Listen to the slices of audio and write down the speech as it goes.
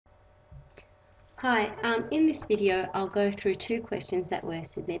Hi, in this video I'll go through two questions that were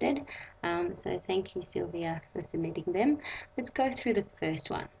submitted, so thank you Sylvia for submitting them. Let's go through the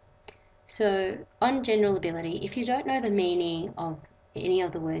first one. So on general ability, if you don't know the meaning of any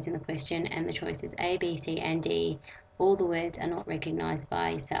of the words in the question and the choices A, B, C and D, all the words are not recognised by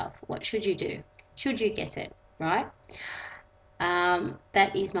yourself, what should you do? Should you guess it, right?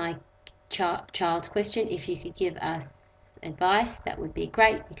 That is my child's question. If you could give us advice, that would be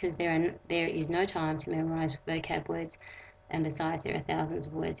great, because there is no time to memorize vocab words, and besides there are thousands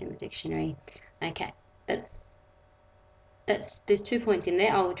of words in the dictionary. Okay, there's 2 points in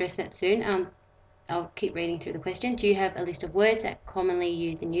there. I'll address that soon. I'll keep reading through the question. Do you have a list of words that are commonly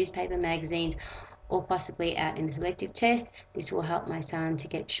used in newspaper, magazines, or possibly out in the selective test? This will help my son to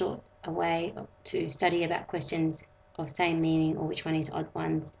get short away to study about questions of same meaning, or which one is odd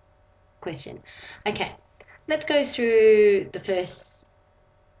ones question. Okay, let's go through the first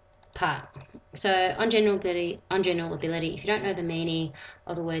part. So on general ability, if you don't know the meaning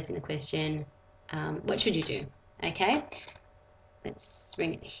of the words in the question, what should you do? Okay, let's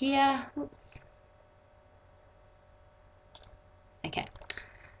bring it here. Oops. Okay,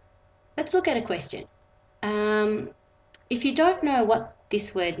 let's look at a question. If you don't know what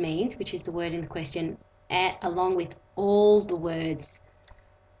this word means, which is the word in the question, along with all the words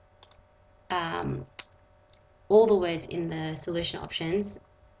in the solution options,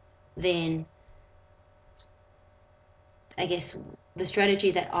 then I guess the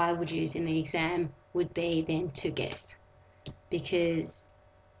strategy that I would use in the exam would be then to guess, because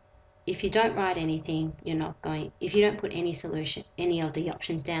if you don't write anything, if you don't put any of the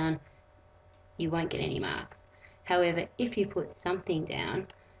options down, you won't get any marks. However, if you put something down,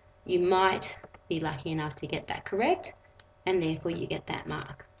 you might be lucky enough to get that correct, and therefore you get that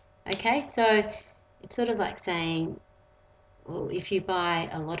mark. Okay, so it's sort of like saying, well, if you buy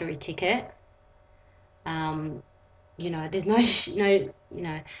a lottery ticket, there's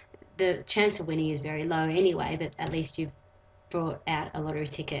the chance of winning is very low anyway, but at least you've brought out a lottery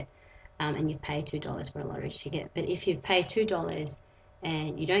ticket, and you've paid $2 for a lottery ticket. But if you've paid $2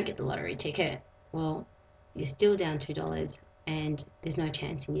 and you don't get the lottery ticket, well, you're still down $2 and there's no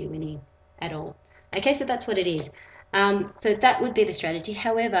chance in you winning at all. Okay, so that's what it is. So that would be the strategy.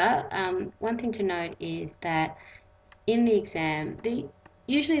 However, one thing to note is that in the exam,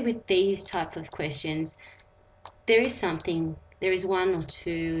 usually with these type of questions, there are one or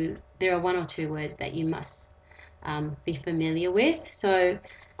two words that you must be familiar with. So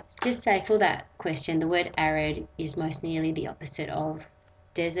just say for that question, the word arid is most nearly the opposite of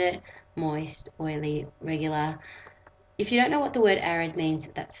desert, moist, oily, regular. If you don't know what the word arid means,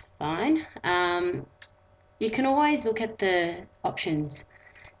 that's fine. You can always look at the options.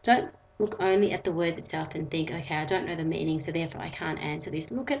 Don't look only at the words itself and think, okay, I don't know the meaning, so therefore I can't answer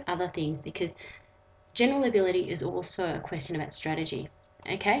this. Look at other things, because general ability is also a question about strategy.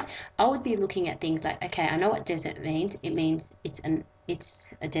 Okay, I would be looking at things like, okay, I know what desert means. It means it's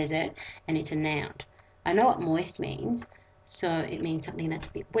a desert and it's a noun. I know what moist means, so it means something that's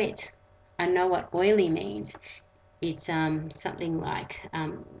a bit wet. I know what oily means. It's something like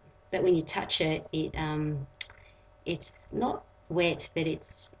that when you touch it, it's not wet, but it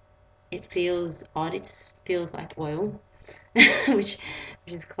feels odd. It feels like oil, which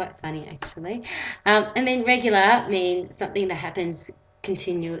is quite funny actually. And then regular means something that happens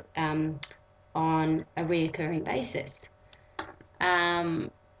on a reoccurring basis.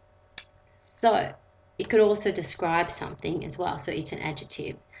 So it could also describe something as well. So it's an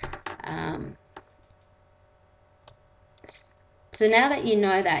adjective. So now that you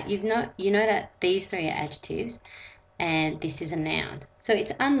know that, you know that these three are adjectives and this is a noun. So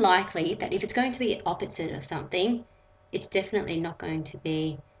it's unlikely that if it's going to be opposite of something, it's definitely not going to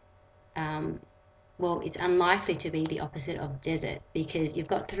be, it's unlikely to be the opposite of desert, because you've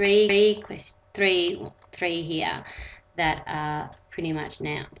got three here that are pretty much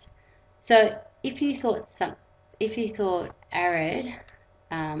nouns. So if you thought arid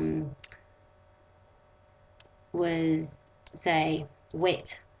was, say,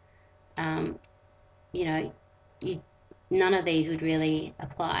 wet, none of these would really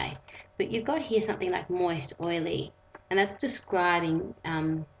apply. But you've got here something like moist, oily, and that's describing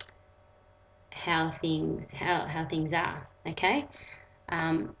how things are. Okay,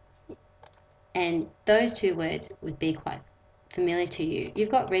 and those two words would be quite familiar to you. You've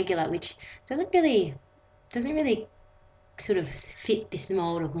got regular, which doesn't really sort of fit this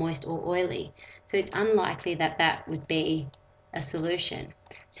mold of moist or oily, so it's unlikely that that would be a solution.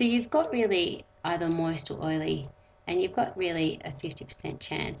 So you've got really either moist or oily, and you've got really a 50%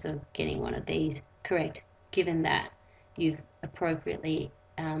 chance of getting one of these correct, given that you've appropriately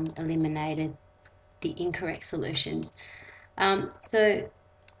eliminated the incorrect solutions. So,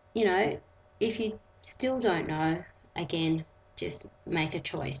 you know, if you still don't know, again, just make a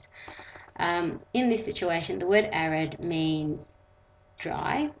choice. In this situation, the word arid means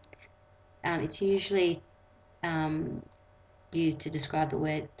dry. It's usually used to describe the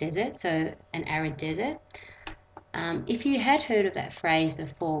word desert, so an arid desert. If you had heard of that phrase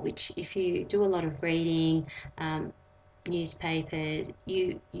before, which if you do a lot of reading, newspapers,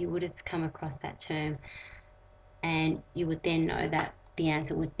 you would have come across that term, and you would then know that the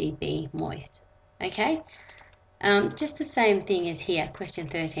answer would be B, moist. Okay? Just the same thing as here, question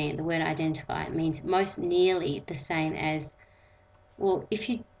 13, the word identify means most nearly the same as, well, if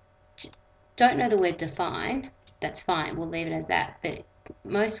you don't know the word define, that's fine, we'll leave it as that, but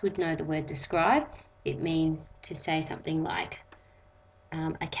most would know the word describe. It means to say something like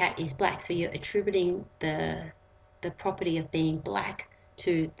a cat is black, so you're attributing the property of being black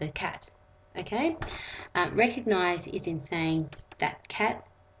to the cat. Okay? Recognize is in saying that cat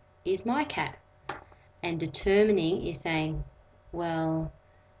is my cat. And determining is saying, well,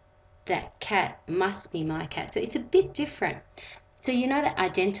 that cat must be my cat. So it's a bit different. So you know that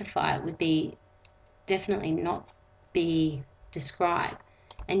identify would be definitely not be describe.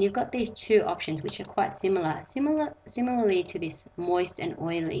 And you've got these two options which are quite similarly to this moist and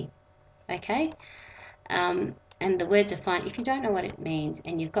oily. Okay? And the word define, if you don't know what it means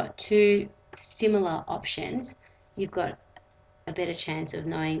and you've got two similar options, you've got a better chance of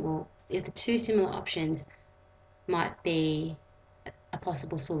knowing, well, if the two similar options might be a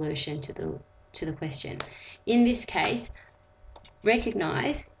possible solution to the question. In this case,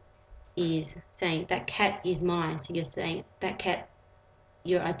 recognize is saying that cat is mine. So you're saying that cat,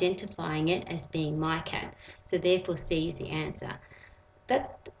 you're identifying it as being my cat. So therefore C is the answer.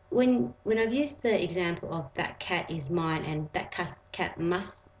 That's when I've used the example of that cat is mine and that cat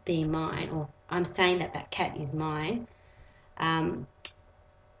must be mine, or I'm saying that cat is mine,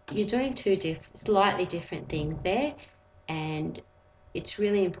 you're doing two slightly different things there, and it's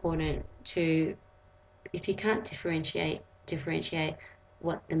really important to, if you can't differentiate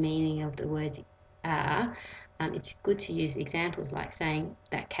what the meaning of the words are, it's good to use examples like saying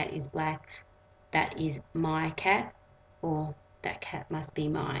that cat is black, that is my cat, or that cat must be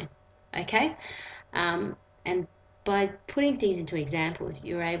mine. Okay? And by putting things into examples,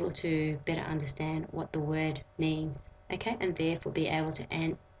 you're able to better understand what the word means. Okay? And therefore be able to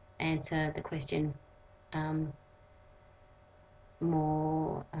answer the question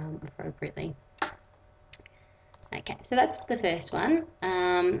more appropriately. Okay, so that's the first one.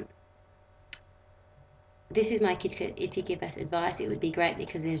 This is my kit. If you give us advice, it would be great,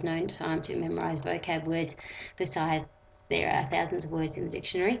 because there's no time to memorize vocab words. Besides, there are thousands of words in the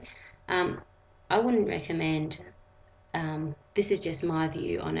dictionary. I wouldn't recommend, this is just my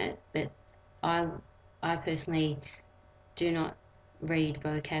view on it, but I personally do not read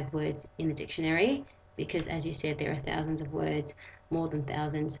vocab words in the dictionary, because as you said, there are thousands of words, more than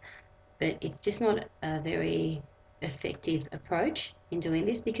thousands, but it's just not a very effective approach in doing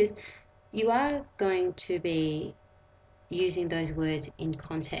this, because you are going to be using those words in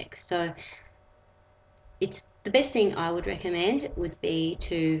context. So it's the best thing I would recommend would be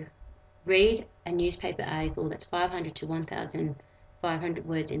to read a newspaper article that's 500 to 1,500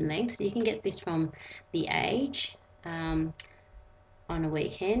 words in length. So you can get this from The Age on a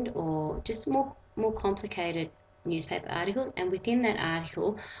weekend, or just more complicated newspaper articles, and within that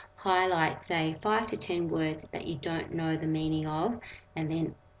article highlight, say, 5 to 10 words that you don't know the meaning of, and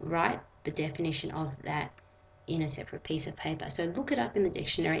then write the definition of that in a separate piece of paper. So look it up in the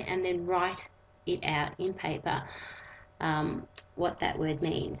dictionary and then write it out in paper, what that word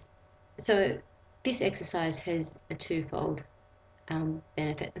means. So this exercise has a twofold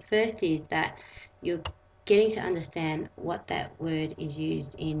benefit. The first is that you're getting to understand what that word is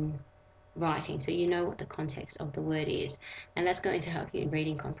used in writing, so you know what the context of the word is, and that's going to help you in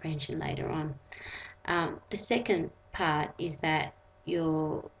reading comprehension later on. The second part is that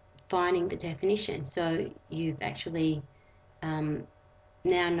you're finding the definition, so you've actually now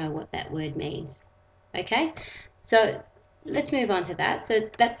know what that word means. Okay, so let's move on to that. So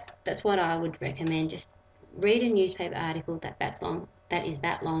that's what I would recommend. Just read a newspaper article that is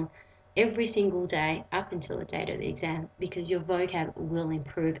that long every single day up until the date of the exam, because your vocab will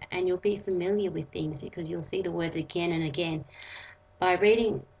improve and you'll be familiar with things because you'll see the words again and again. By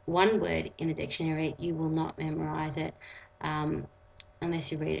reading one word in the dictionary, you will not memorize it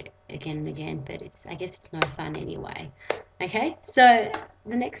unless you read it again and again, but I guess it's no fun anyway. Okay, so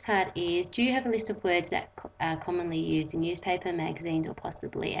the next part is, do you have a list of words that are commonly used in newspaper, magazines, or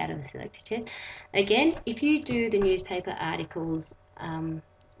possibly out of a selected test? Again, if you do the newspaper articles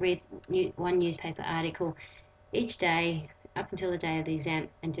read one newspaper article each day up until the day of the exam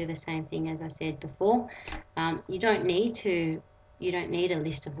and do the same thing as I said before. You don't need a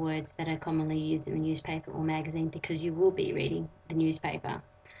list of words that are commonly used in the newspaper or magazine because you will be reading the newspaper.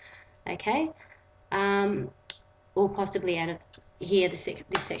 Okay, or possibly out of here, this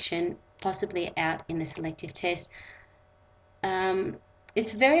section, possibly out in the selective test.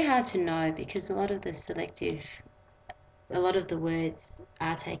 It's very hard to know because a lot of the words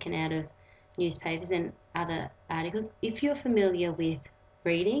are taken out of newspapers and other articles. If you're familiar with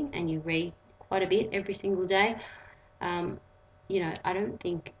reading and you read quite a bit every single day, you know, I don't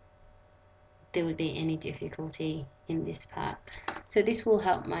think there would be any difficulty in this part. So this will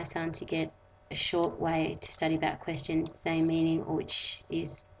help my son to get a short way to study about questions, same meaning, or which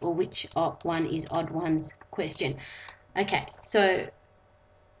one is odd ones question. Okay, so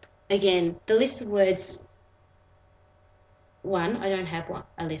again, the list of words, I don't have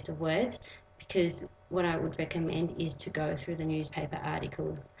a list of words because what I would recommend is to go through the newspaper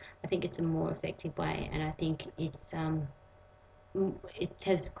articles. I think it's a more effective way, and I think it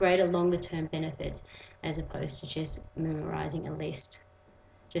has greater longer-term benefits as opposed to just memorizing a list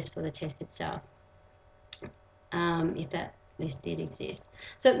just for the test itself, if that list did exist.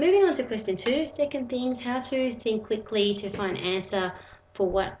 So moving on to question 2, second things, how to think quickly to find answer for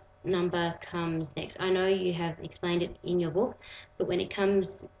what number comes next. I know you have explained it in your book, but when it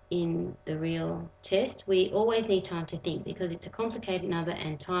comes in the real test, we always need time to think because it's a complicated number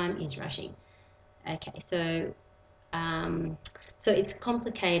and time is rushing. Okay, so it's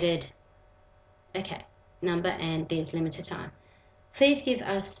complicated, number, and there's limited time. Please give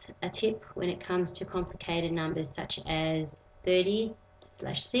us a tip when it comes to complicated numbers such as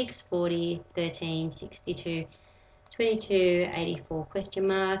 30/6, 40, 13, 62, 22, 84, question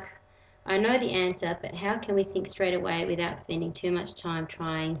mark. I know the answer, but how can we think straight away without spending too much time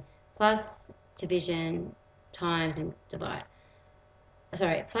trying plus, division, times, and divide?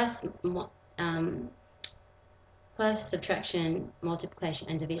 Sorry, plus, subtraction, multiplication,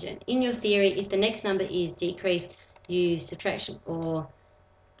 and division. In your theory, if the next number is decrease, use subtraction or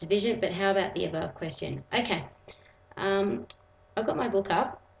division, but how about the above question? Okay, I've got my book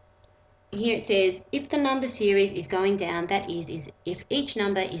up. Here it says, if the number series is going down, that is if each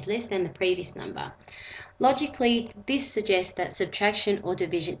number is less than the previous number. Logically, this suggests that subtraction or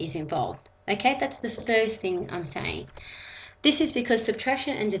division is involved. Okay, that's the first thing I'm saying. This is because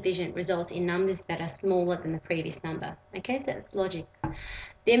subtraction and division results in numbers that are smaller than the previous number. Okay, so that's logic.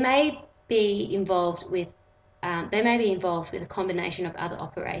 They may be involved with a combination of other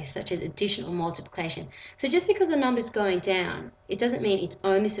operators such as addition or multiplication. So just because the number is going down, it doesn't mean it's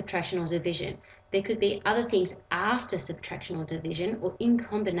only subtraction or division. There could be other things after subtraction or division or in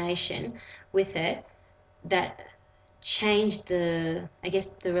combination with it that change the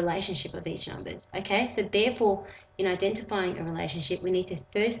relationship of each numbers. Okay, so therefore, in identifying a relationship, we need to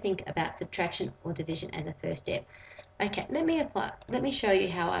first think about subtraction or division as a first step. Okay, let me show you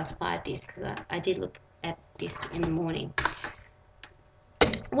how I applied this because I did look at this in the morning.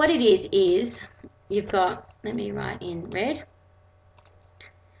 What it is you've got, let me write in red,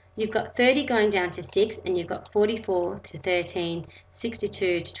 you've got 30 going down to 6, and you've got 44 to 13,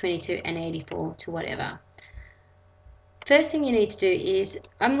 62 to 22, and 84 to whatever. First thing you need to do is,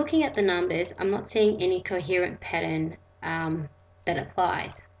 I'm looking at the numbers, I'm not seeing any coherent pattern that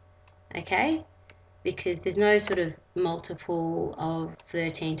applies, okay? Because there's no sort of multiple of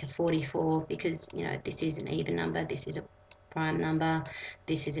 13 to 44 because, you know, this is an even number, this is a prime number,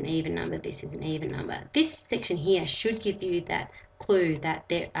 this is an even number, this is an even number. This section here should give you that clue that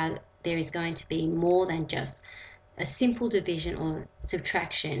there is going to be more than just a simple division or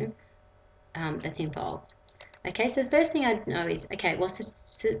subtraction that's involved. Okay, so the first thing I know is, okay, well,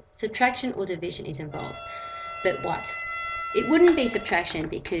 subtraction or division is involved, but what? It wouldn't be subtraction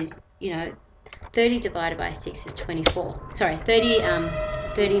because, you know, 30 divided by 6 is 24. Sorry,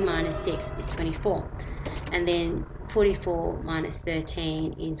 30 minus 6 is 24. And then 44 minus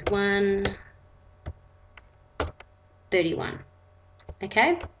 13 is 31.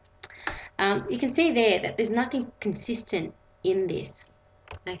 Okay? You can see there that there's nothing consistent in this.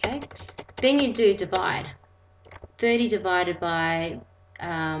 Okay? Then you do divide. 30 divided by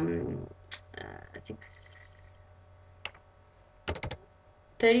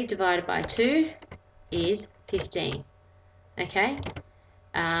 30 divided by 2 is 15. Okay?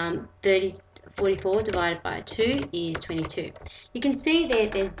 44 divided by 2 is 22. You can see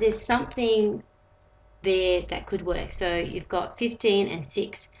there's something there that could work. So you've got 15 and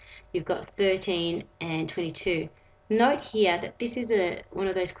 6. You've got 13 and 22. Note here that this is one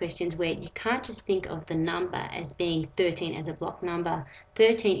of those questions where you can't just think of the number as being 13 as a block number.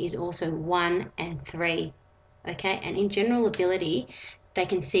 13 is also 1 and 3, okay? And in general ability, they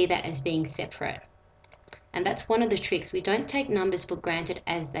can see that as being separate. And that's one of the tricks. We don't take numbers for granted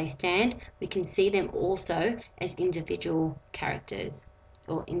as they stand. We can see them also as individual characters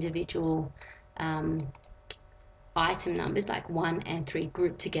or individual item numbers like 1 and 3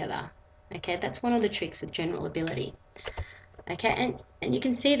 grouped together. Okay, that's one of the tricks with general ability. Okay, and you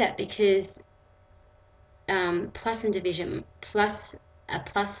can see that because plus and division, a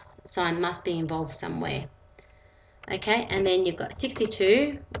plus sign must be involved somewhere. Okay, and then you've got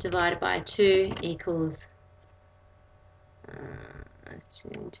 62 divided by 2 equals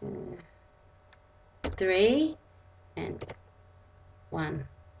 3 and 1.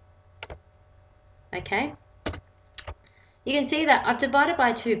 Okay, you can see that I've divided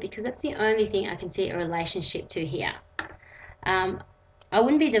by 2 because that's the only thing I can see a relationship to here. I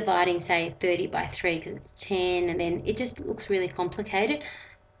wouldn't be dividing, say, 30 by 3 because it's 10, and then it just looks really complicated.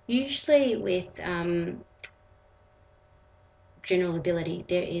 Usually with general ability,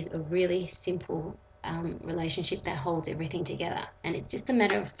 there is a really simple relationship that holds everything together, and it's just a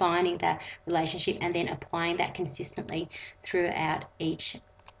matter of finding that relationship and then applying that consistently throughout each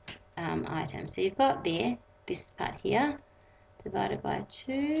item. So you've got there this part here divided by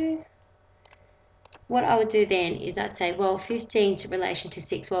 2. What I would do then is I'd say, well, 15 to relation to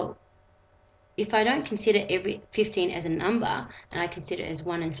 6. Well, if I don't consider every 15 as a number and I consider it as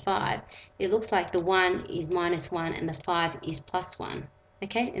 1 and 5, it looks like the 1 is minus 1 and the 5 is plus 1.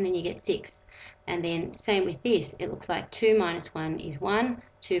 Okay, and then you get 6. And then same with this, it looks like 2 minus 1 is 1,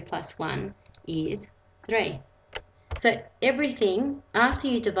 2 plus 1 is 3. So everything after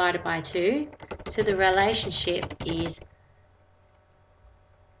you divide it by 2, so the relationship is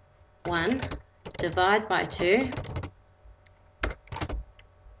 1 divide by 2,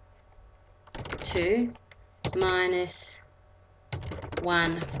 2 minus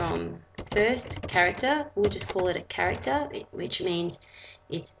 1 from first character. We'll just call it a character, which means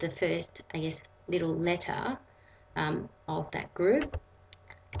it's the first, I guess, little letter of that group.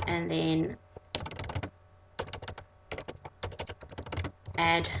 And then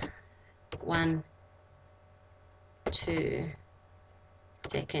add 1 to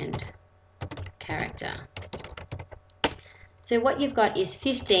second character. So what you've got is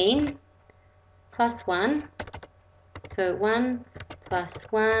 15 plus 1. So 1 plus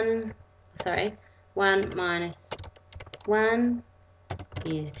 1, sorry, 1 minus 1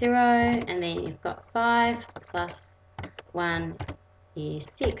 is 0, and then you've got 5 plus 1 is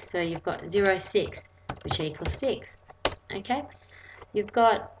 6. So you've got 0, 6, which equals 6. Okay, you've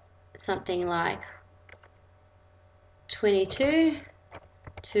got something like 22.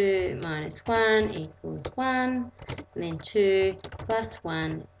 2 minus 1 equals 1, and then 2 plus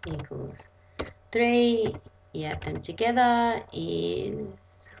 1 equals 3. You add them together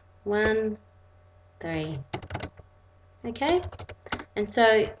is 1, 3. Okay, and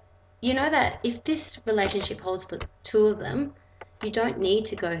so you know that if this relationship holds for 2 of them, you don't need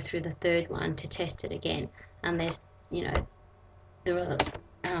to go through the third one to test it again, unless you know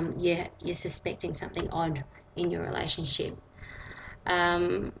you're suspecting something odd in your relationship.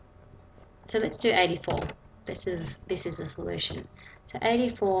 So let's do 84. This is the solution. So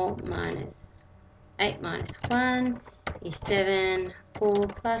 84 minus 8 minus 1 is 7. 4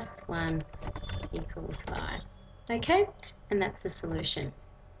 plus 1 equals 5. Okay, and that's the solution.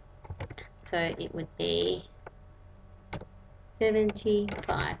 So it would be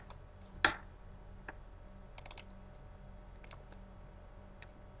 75.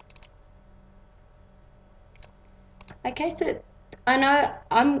 Okay, so I know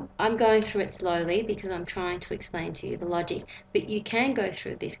I'm going through it slowly because I'm trying to explain to you the logic, but you can go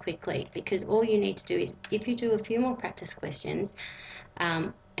through this quickly because all you need to do is, if you do a few more practice questions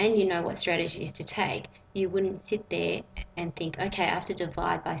and you know what strategies to take, you wouldn't sit there and think, okay, I have to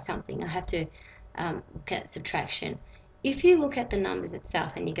divide by something, I have to look at subtraction. If you look at the numbers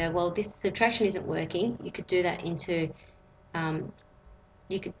itself and you go, well, this subtraction isn't working, you could do that into,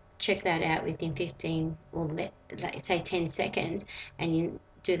 you could check that out within 15 or let's say 10 seconds, and you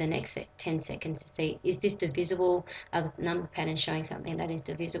do the next 10 seconds to see, is this divisible, a number pattern showing something that is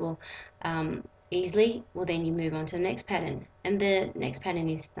divisible easily? Well, then you move on to the next pattern, and the next pattern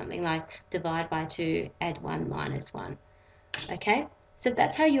is something like divide by 2, add 1 minus 1. Okay, so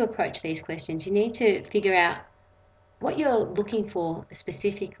that's how you approach these questions. You need to figure out what you're looking for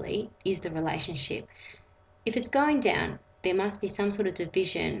specifically is the relationship. If it's going down, there must be some sort of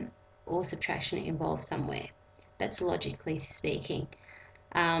division or subtraction involved somewhere. That's logically speaking.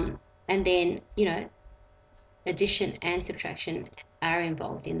 And then, you know, addition and subtraction are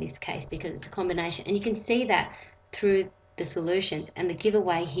involved in this case because it's a combination. And you can see that through the solutions. And the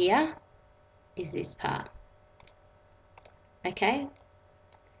giveaway here is this part. Okay?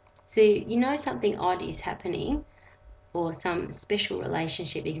 So you know something odd is happening, or some special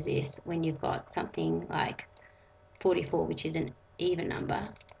relationship exists when you've got something like 44, which is an even number,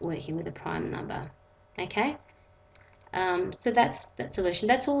 working with a prime number. Okay? So that's that solution.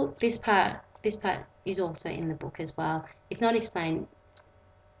 That's all. This part is also in the book as well. It's not explained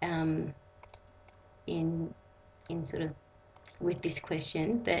in sort of with this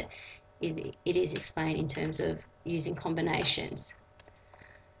question, but it is explained in terms of using combinations.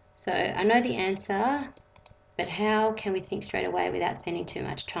 So I know the answer, but how can we think straight away without spending too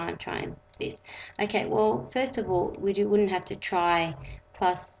much time trying this? Okay, well, first of all, wouldn't have to try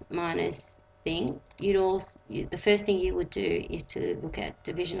plus minus thing. The first thing you would do is to look at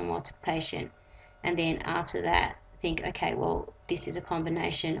division or multiplication, and then after that think, okay, well, this is a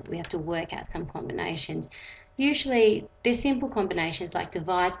combination. We have to work out some combinations. Usually they're simple combinations like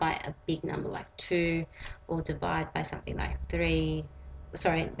divide by a big number like 2, or divide by something like 3.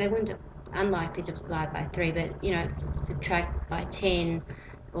 Sorry, they wouldn't, unlikely to divide by 3, but you know, subtract by 10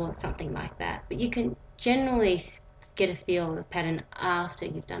 or something like that. But you can generally get a feel of the pattern after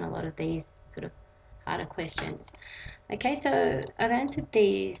you've done a lot of these sort of harder questions. Okay, so I've answered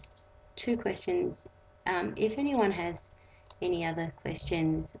these 2 questions. If anyone has any other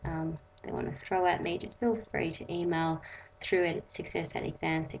questions they want to throw at me, just feel free to email through at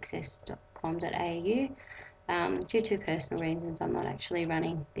success@ExamSuccess.com.au. Due to personal reasons, I'm not actually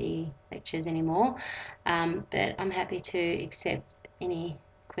running the lectures anymore, but I'm happy to accept any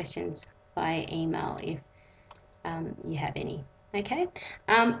questions via email if you have any. Okay.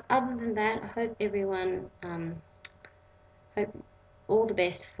 Other than that, I hope everyone hope all the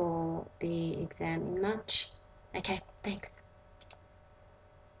best for the exam in March. Okay, thanks.